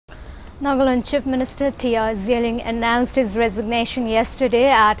Nagaland Chief Minister Zeliang announced his resignation yesterday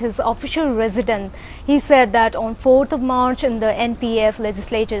at his official residence. He said that on 4th of March in the NPF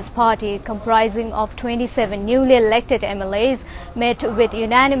Legislators Party, comprising of 27 newly elected MLAs, met with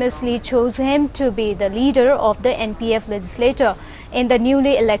unanimously chose him to be the leader of the NPF legislature in the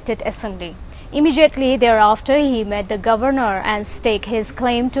newly elected assembly. Immediately thereafter, he met the governor and staked his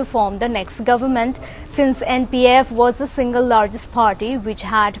claim to form the next government, since NPF was the single largest party which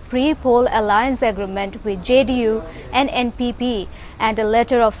had pre-poll alliance agreement with JDU and NPP, and a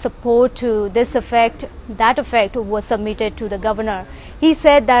letter of support to that effect was submitted to the governor. He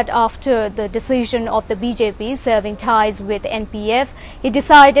said that after the decision of the BJP severing ties with NPF, he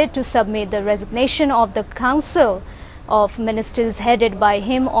decided to submit the resignation of the council of ministers headed by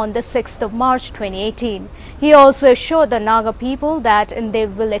him on the 6th of March 2018. He also assured the Naga people that they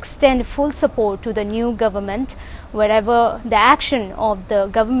will extend full support to the new government wherever the action of the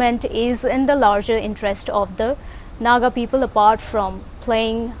government is in the larger interest of the Naga people, apart from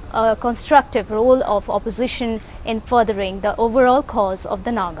playing a constructive role of opposition in furthering the overall cause of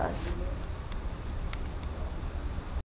the Nagas.